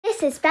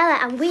this is Bella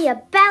and we are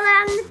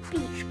Bella and the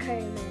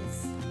Beachcombers.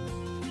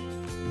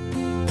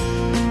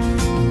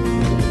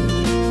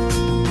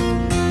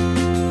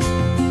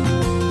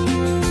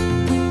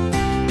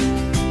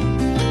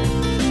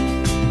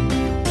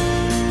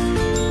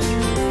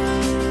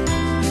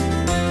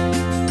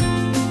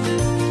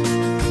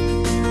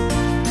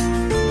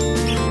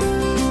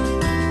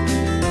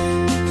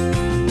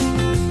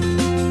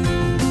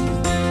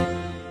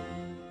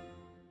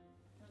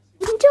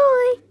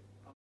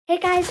 Hey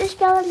guys, it's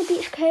Bella and the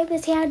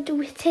Beachcombers here, and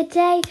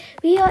today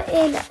we are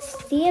in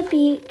Sea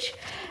Beach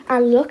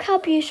and look how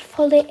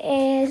beautiful it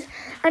is.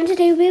 And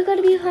today we're going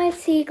to be playing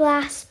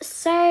Seaglass,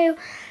 so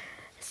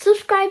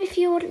subscribe if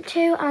you want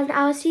to, and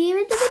I'll see you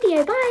in the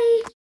video.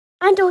 Bye!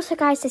 And also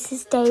guys, this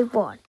is day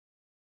one.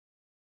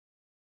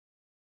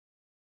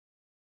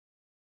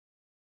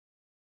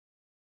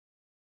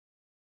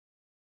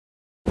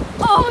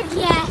 Oh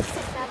yes!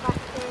 I felt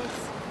like this.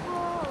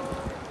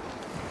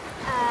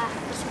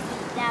 This will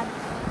beat them.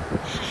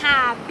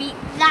 Ha! Beat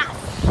that!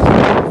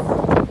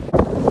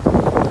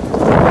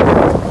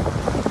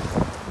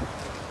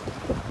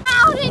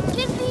 Out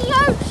into the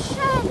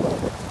ocean!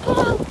 Get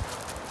out!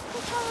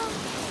 Get out!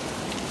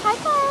 Hi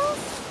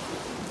girls!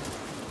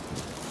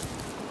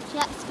 She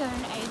likes to go in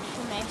the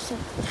ocean most of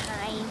the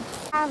time.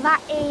 And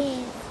that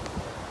is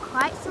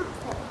quite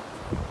something.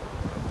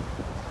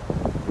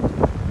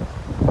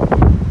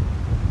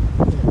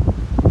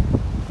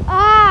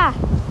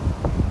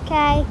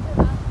 Okay,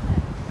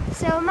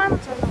 so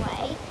Mum's on the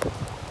way.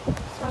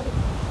 Sorry,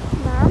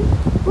 Mum.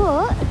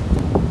 But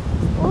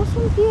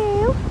awesome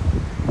view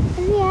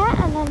in the air,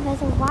 and then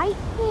there's a white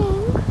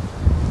thing.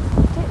 I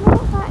don't know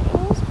what that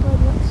is, but it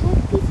looks like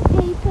a piece of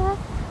paper.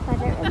 I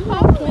don't really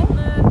like it.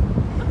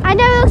 I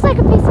know it looks like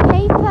a piece of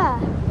paper.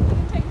 You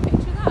can take a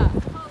picture of that.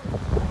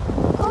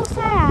 Of course I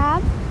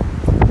am.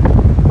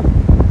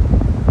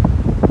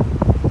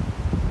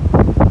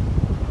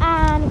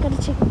 And I'm gonna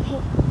take a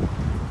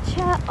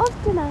picture of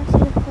the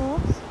mountain, of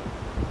course.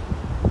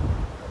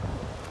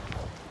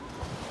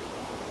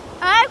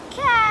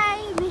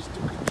 Okay, Mr.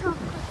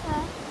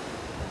 Photographer,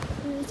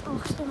 who is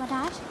also my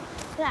dad.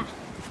 There.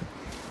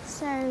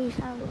 So we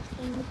found the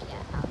thing,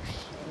 yeah, I'll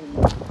show you.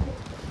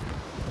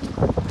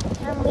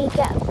 And we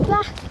get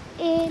back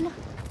in.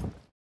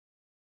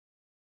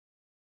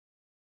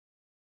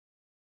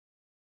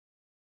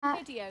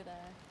 Video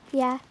there.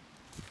 Yeah.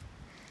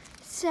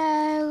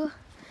 So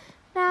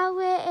now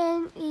we're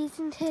in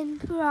Easington,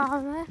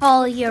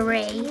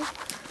 Colliery.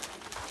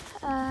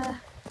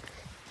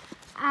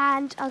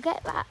 And I'll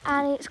get back,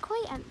 and it's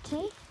quite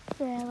empty,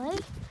 really.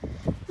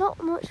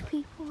 Not much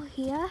people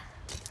here.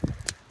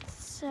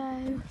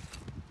 So,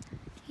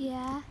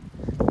 yeah.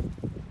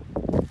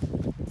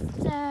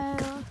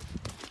 So,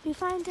 if we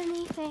find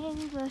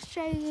anything, we'll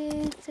show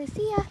you. So,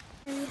 see ya.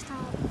 We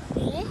have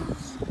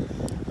this.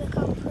 Look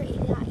how pretty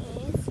that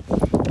is. We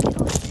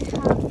also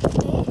have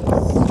this.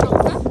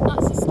 Stopper.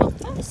 That's a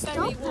stopper. Very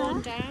Stopper?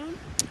 worn down.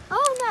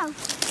 Oh no!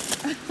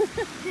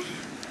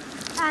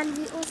 And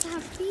we also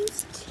have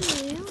these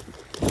two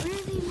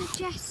really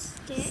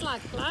majestic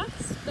Slag glass.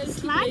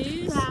 slag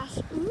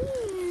glass.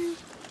 Ooh.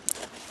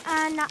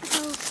 And that's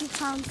all we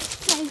found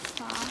so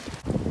far.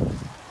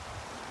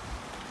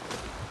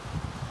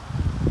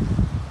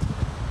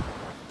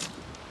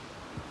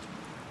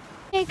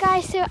 Okay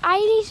guys, so I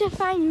need to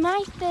find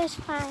my first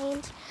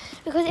find,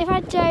 because if I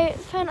don't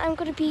find, I'm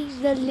going to be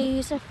the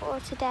loser for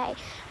today,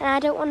 and I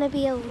don't want to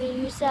be a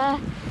loser.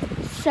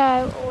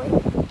 So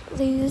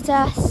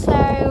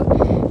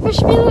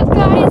wish me luck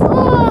guys.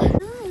 Oh.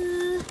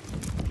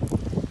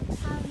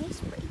 Found this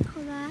pretty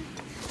colour.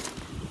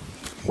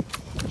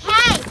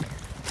 Hey,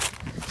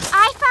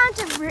 I found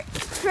a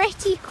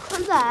pretty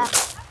colour.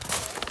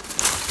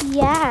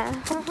 Yeah.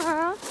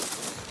 Okay.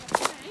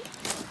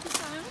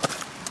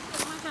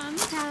 Put my hand.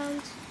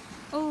 Found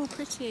Oh,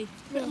 pretty.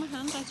 Put my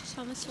hand. I just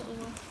found this little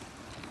one.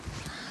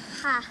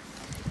 ha.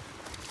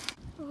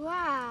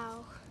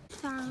 Wow.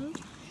 Found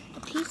a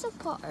piece of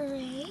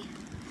pottery.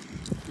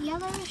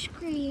 Yellowish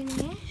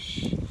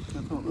greenish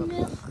milk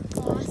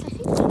glass. I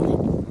think that's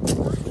milk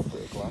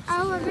glass.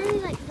 Oh, I really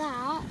like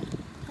that.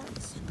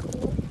 That's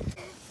cool.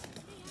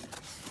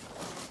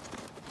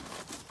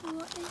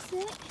 What is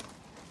it?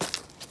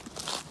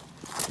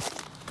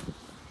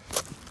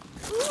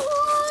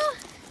 Ooh!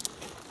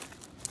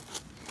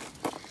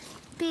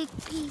 Big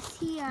piece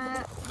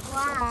here.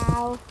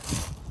 Wow.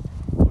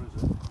 What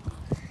is it?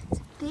 It's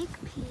a big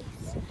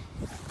piece.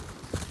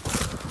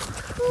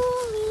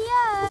 Cool,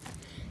 yeah.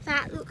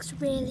 That looks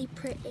really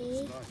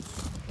pretty.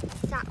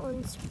 That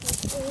one's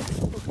pretty.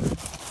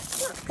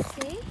 Look,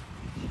 see?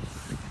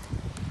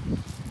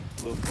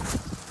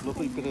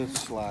 Lovely bit of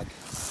slag.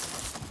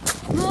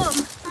 Mum,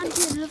 found a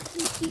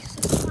lovely piece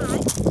of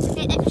slag.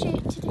 Okay, let's show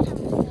it to the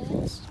camera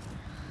first.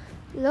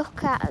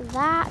 Look at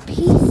that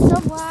piece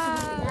of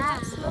slag.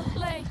 That's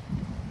lovely.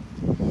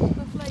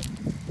 Lovely.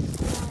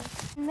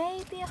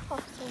 Maybe a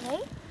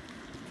pottery.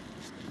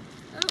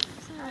 Oh,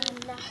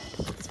 And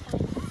that's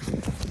fine.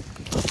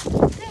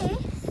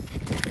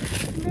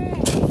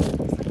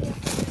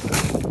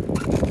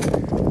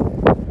 This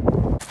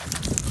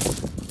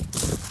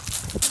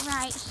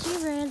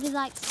really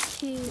likes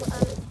to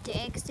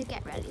dig, so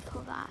get ready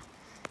for that,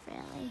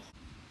 really.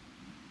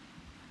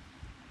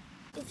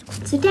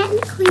 So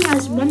technically I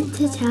was meant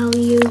to tell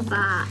you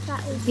that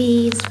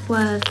these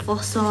were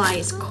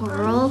fossilized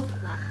coral,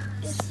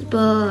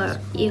 but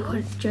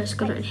you just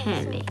couldn't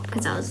hear me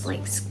because I was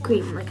like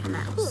screaming like a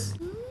mouse.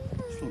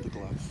 It's not the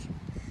glass.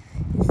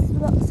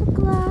 Lots of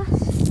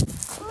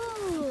glass.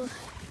 Ooh,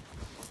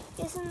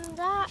 isn't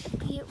that a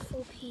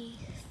beautiful piece?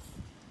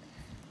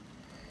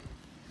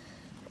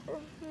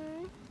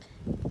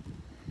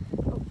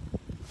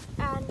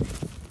 And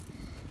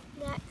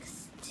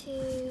next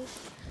to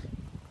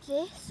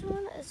this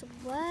one as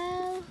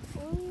well.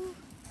 Ooh.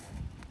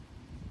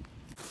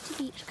 To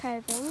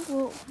Beachcombing,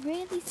 walk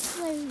really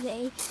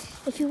slowly.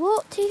 If you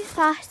walk too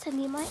fast, then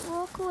you might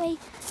walk away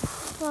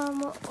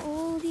from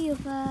all the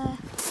other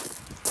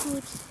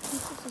good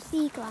pieces of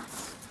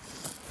Seaglass.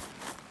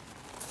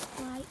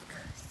 Like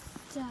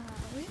so.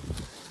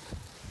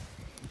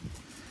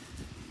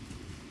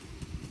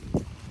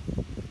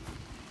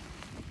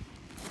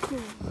 Cool.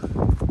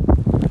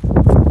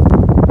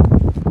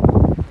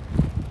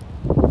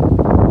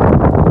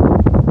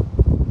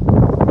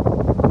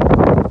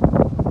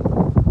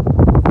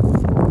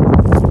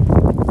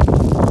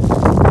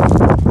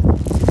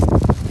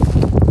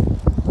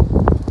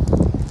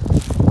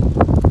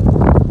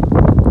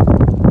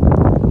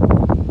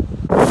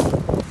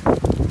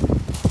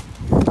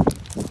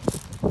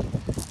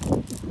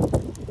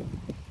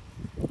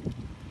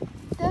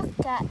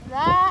 Look at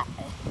that.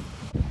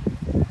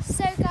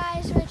 So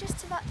guys, we're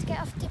just about to get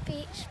off the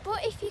beach,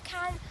 but if you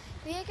can,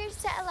 we are going to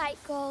set a light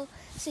goal.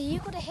 So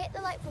you've got to hit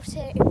the like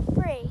button in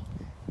 3,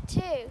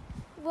 2,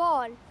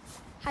 1.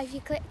 Have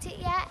you clicked it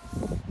yet?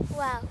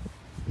 Well,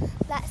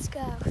 let's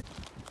go.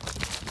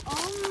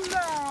 Oh my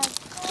god,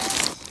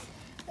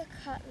 look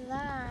at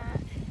that.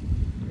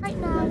 Right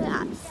now we're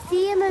at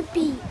Seaham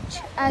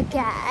Beach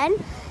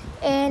again,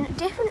 in a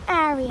different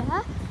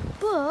area,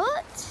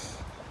 but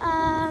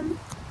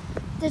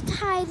the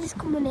tide is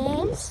coming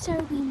in, so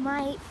we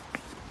might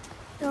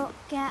not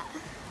get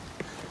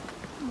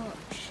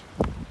much.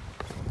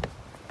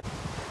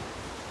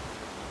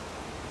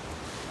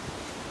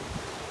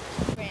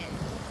 Yeah,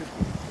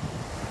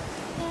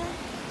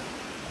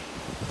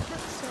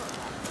 that's what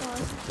that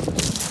was.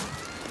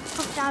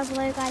 Comment down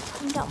below, guys,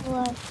 comment down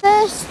below.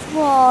 First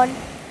one,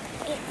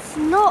 it's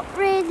not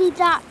really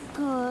that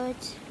good,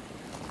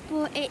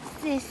 but it's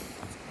this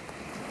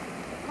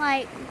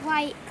like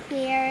white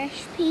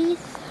clearish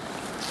piece.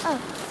 Oh,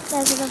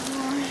 there's another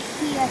one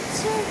here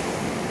too.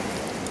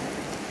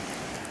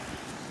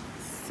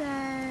 So,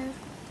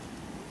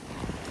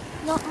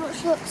 not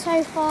much luck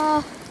so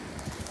far.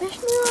 Wish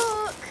me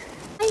luck.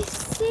 I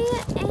see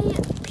a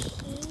piece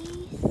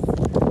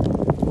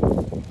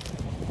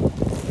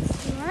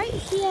right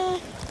here.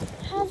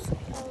 It has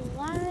a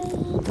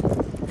line.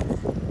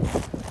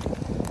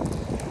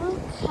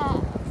 Look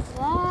at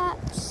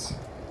that.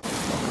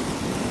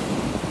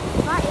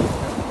 That is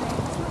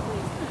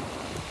lovely.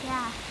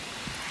 Yeah.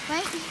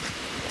 Wait.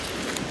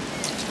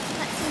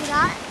 Let's see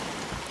that.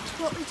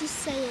 What would you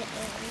say it is?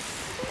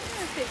 I don't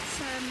know if it's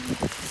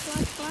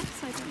like glass,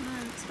 I don't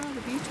know. It's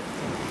rather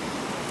beautiful.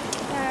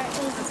 There it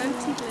is. A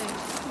boaty blue.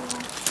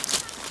 Yeah.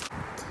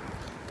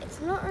 It's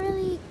not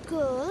really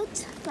good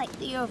like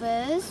the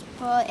others,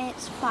 but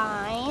it's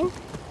fine.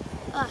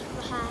 Oh,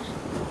 my hair.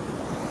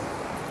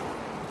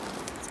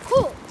 It's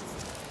cool.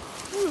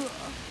 Cool.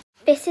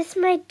 This is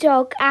my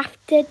dog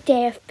after a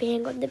day of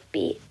being on the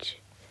beach.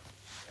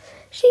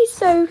 She's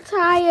so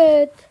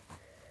tired.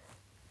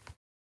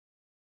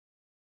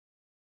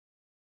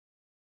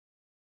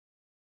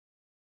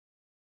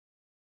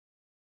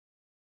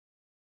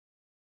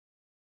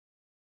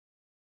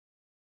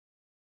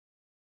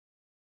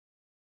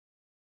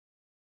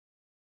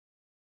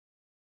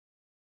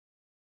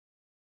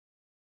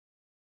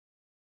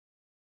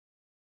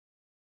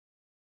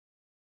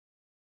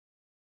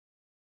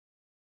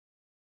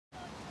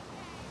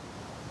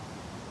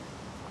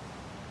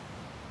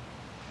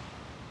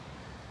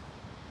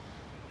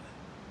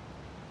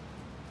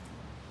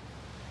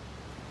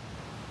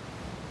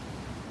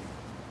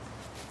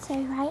 So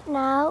right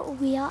now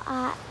we are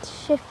at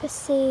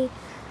Shippersea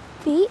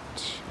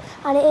Beach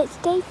and it's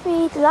day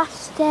 3, the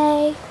last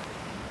day.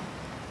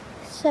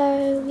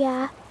 So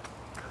yeah,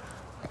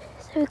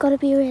 so we've got to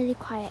be really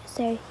quiet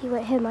so you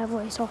won't hear my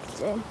voice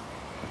often.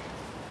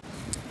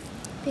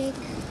 Big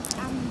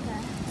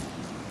amber.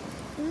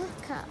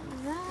 Look at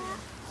that.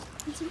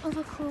 And some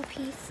other cool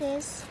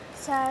pieces.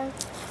 So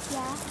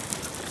yeah.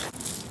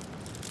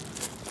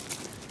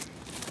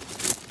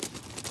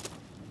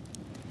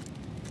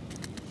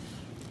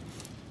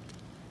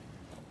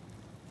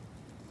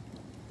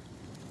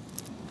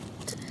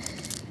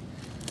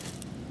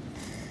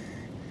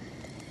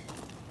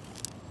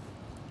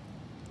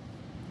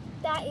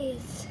 That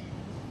is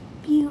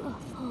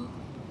beautiful.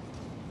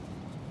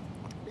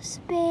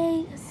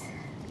 Space,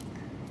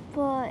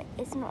 but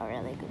it's not a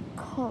really good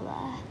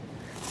colour.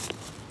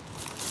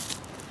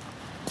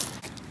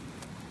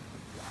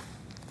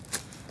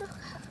 Look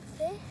at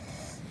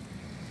this.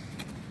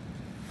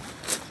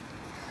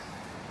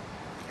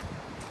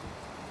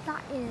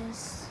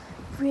 is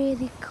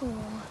really cool.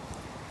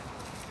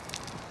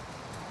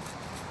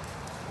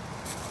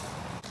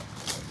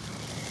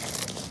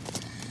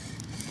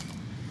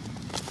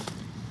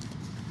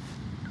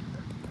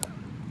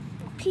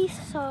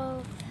 Piece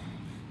of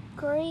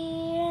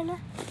green,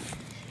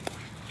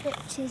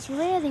 which is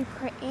really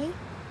pretty.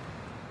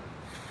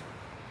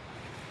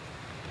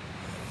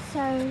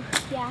 So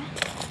yeah,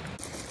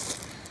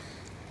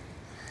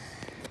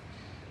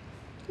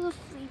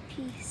 lovely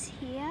piece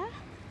here.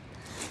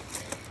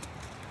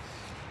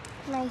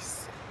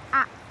 Nice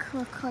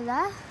aqua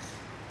colour.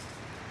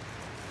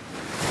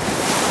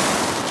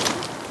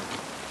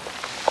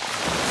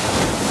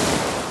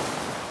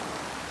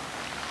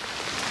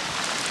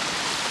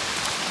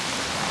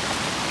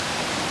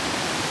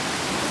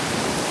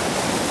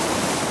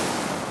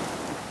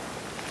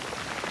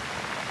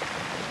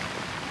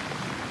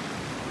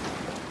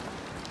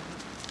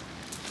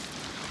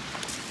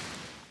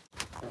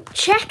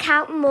 Check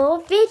out more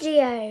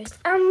videos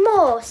and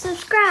more.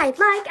 Subscribe,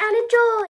 like and enjoy.